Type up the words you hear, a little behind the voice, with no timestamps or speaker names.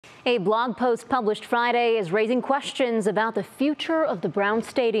A blog post published Friday is raising questions about the future of the Browns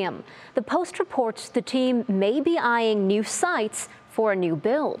Stadium. The Post reports the team may be eyeing new sites for a new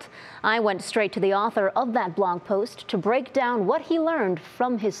build. I went straight to the author of that blog post to break down what he learned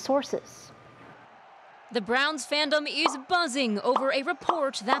from his sources. The Browns fandom is buzzing over a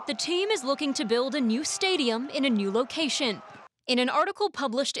report that the team is looking to build a new stadium in a new location. In an article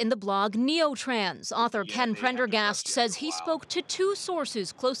published in the blog NEOtrans, author Ken Prendergast says he spoke to two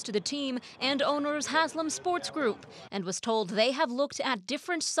sources close to the team and owners Haslam Sports Group and was told they have looked at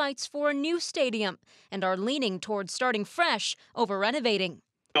different sites for a new stadium and are leaning towards starting fresh over renovating.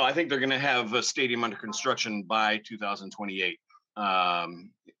 No, I think they're going to have a stadium under construction by 2028.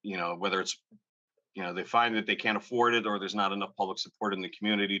 Whether it's they find that they can't afford it or there's not enough public support in the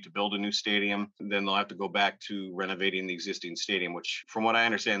community to build a new stadium, then they'll have to go back to renovating the existing stadium, which from what I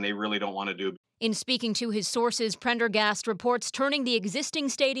understand, they really don't want to do. In speaking to his sources, Prendergast reports turning the existing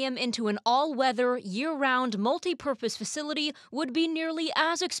stadium into an all-weather, year-round, multi-purpose facility would be nearly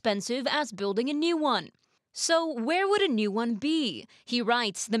as expensive as building a new one. So where would a new one be? He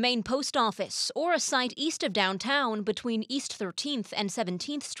writes the main post office or a site east of downtown between East 13th and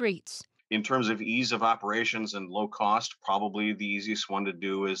 17th Streets. In terms of ease of operations and low cost, probably the easiest one to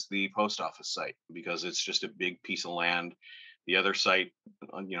do is the post office site because it's just a big piece of land. The other site,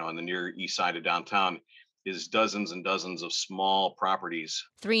 on the near east side of downtown, is dozens and dozens of small properties.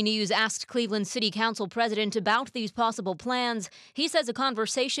 3 News asked Cleveland City Council president about these possible plans. He says a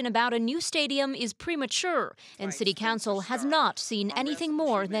conversation about a new stadium is premature, and City Council has not seen anything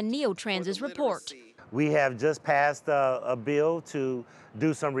more than NEOtrans' report. We have just passed a bill to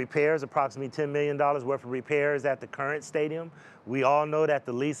do some repairs, approximately $10 million worth of repairs at the current stadium. We all know that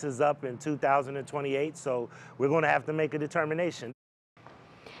the lease is up in 2028, so we're going to have to make a determination.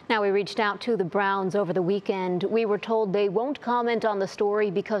 Now, we reached out to the Browns over the weekend. We were told they won't comment on the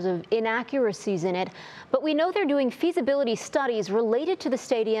story because of inaccuracies in it, but we know they're doing feasibility studies related to the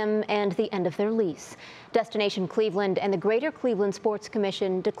stadium and the end of their lease. Destination Cleveland and the Greater Cleveland Sports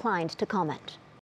Commission declined to comment.